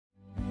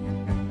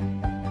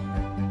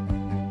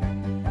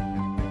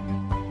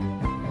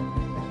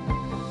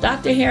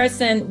Dr.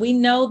 Harrison, we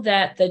know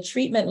that the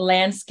treatment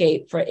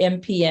landscape for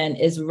MPN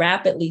is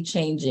rapidly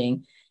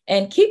changing,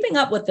 and keeping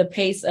up with the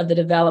pace of the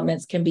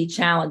developments can be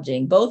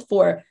challenging, both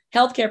for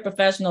healthcare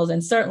professionals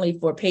and certainly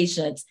for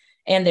patients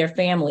and their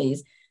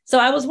families. So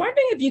I was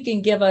wondering if you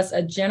can give us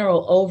a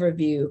general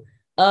overview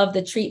of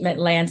the treatment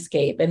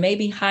landscape and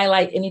maybe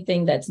highlight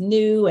anything that's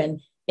new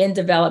and in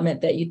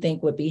development that you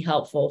think would be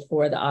helpful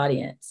for the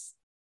audience.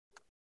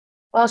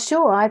 Well,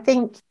 sure. I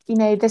think,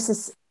 this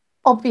is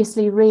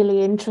obviously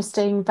really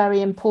interesting,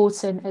 very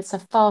important. It's a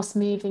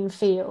fast-moving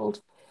field.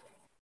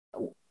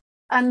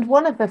 And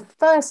one of the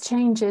first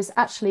changes,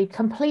 actually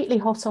completely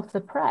hot off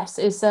the press,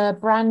 is a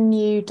brand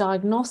new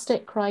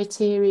diagnostic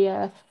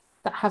criteria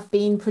that have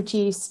been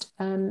produced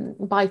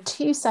by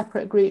two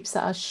separate groups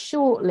that are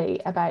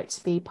shortly about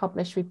to be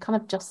published. We've kind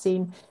of just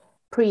seen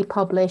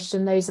pre-published,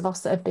 and those of us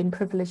that have been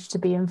privileged to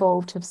be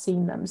involved have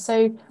seen them.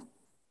 So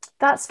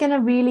that's going to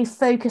really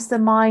focus the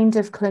mind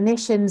of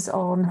clinicians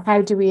on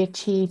how do we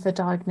achieve a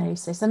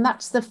diagnosis. And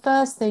that's the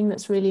first thing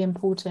that's really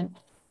important.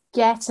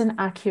 Get an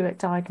accurate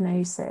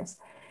diagnosis.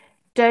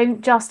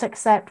 Don't just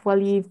accept, well,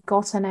 you've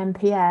got an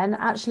MPN.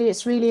 Actually,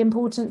 it's really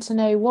important to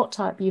know what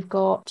type you've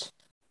got,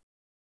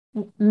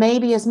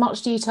 maybe as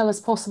much detail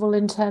as possible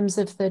in terms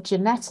of the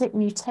genetic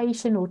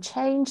mutation or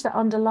change that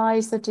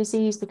underlies the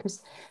disease,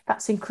 because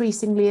that's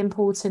increasingly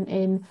important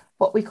in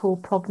what we call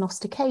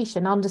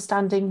prognostication,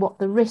 understanding what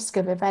the risk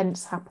of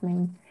events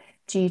happening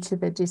due to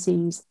the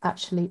disease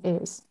actually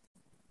is.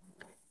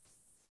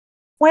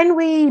 When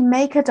we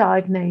make a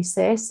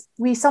diagnosis,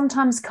 we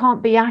sometimes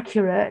can't be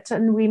accurate,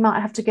 and we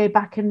might have to go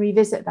back and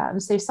revisit that.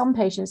 And so some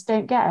patients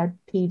don't get a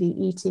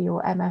PV, ET,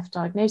 or MF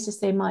diagnosis.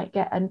 They might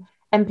get an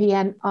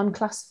MPN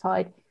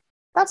unclassified.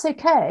 That's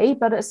okay,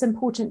 but it's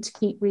important to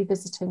keep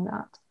revisiting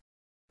that.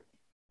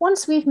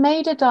 Once we've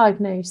made a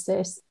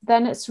diagnosis,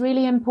 then it's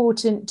really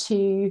important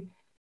to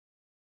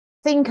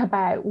think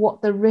about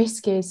what the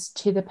risk is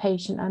to the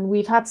patient. And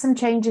we've had some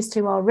changes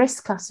to our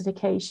risk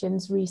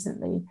classifications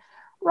recently,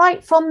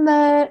 right from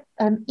the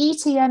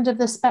ET end of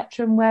the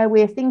spectrum, where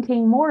we're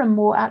thinking more and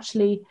more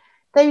actually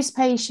those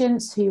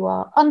patients who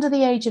are under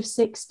the age of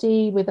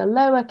 60 with a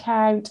lower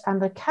count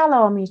and a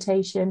CALR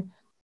mutation.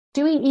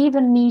 Do we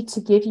even need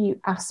to give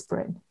you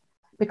aspirin?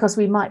 Because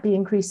we might be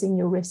increasing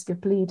your risk of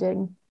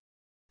bleeding.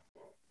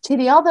 To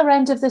the other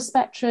end of the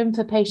spectrum,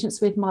 for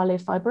patients with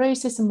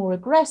myelofibrosis and more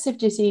aggressive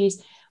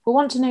disease, we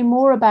want to know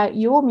more about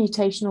your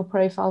mutational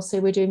profile. So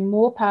we're doing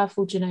more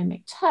powerful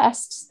genomic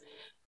tests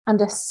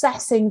and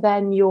assessing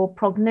then your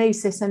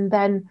prognosis and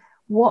then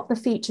what the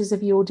features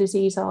of your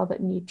disease are that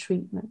need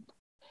treatment.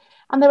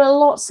 And there are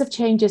lots of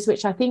changes,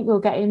 which I think we'll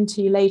get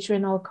into later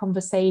in our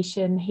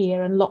conversation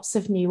here, and lots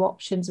of new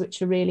options,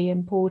 which are really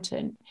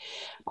important.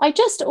 I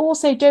just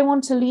also don't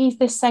want to leave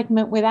this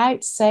segment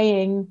without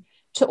saying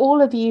to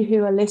all of you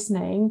who are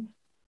listening,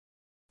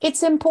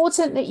 it's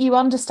important that you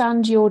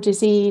understand your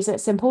disease.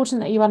 It's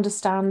important that you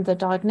understand the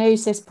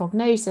diagnosis,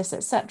 prognosis,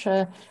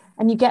 etc.,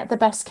 and you get the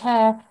best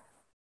care.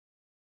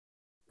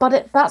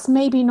 But that's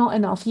maybe not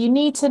enough. You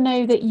need to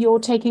know that you're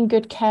taking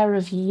good care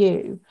of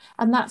you.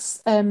 And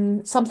that's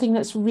something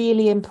that's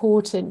really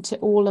important to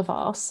all of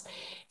us.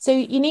 So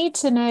you need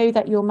to know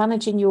that you're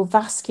managing your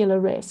vascular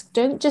risk.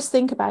 Don't just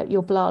think about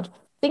your blood.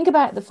 Think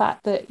about the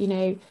fact that,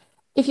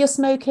 if you're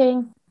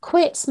smoking,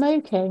 quit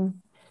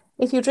smoking.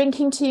 If you're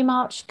drinking too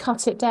much,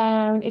 cut it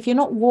down. If you're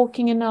not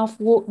walking enough,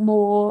 walk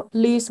more,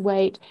 lose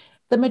weight.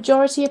 The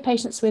majority of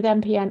patients with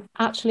MPN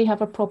actually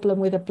have a problem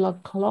with a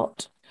blood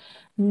clot,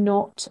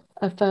 not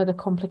a further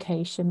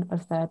complication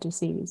of their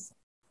disease.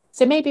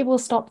 So maybe we'll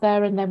stop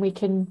there and then we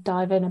can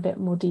dive in a bit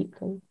more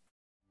deeply.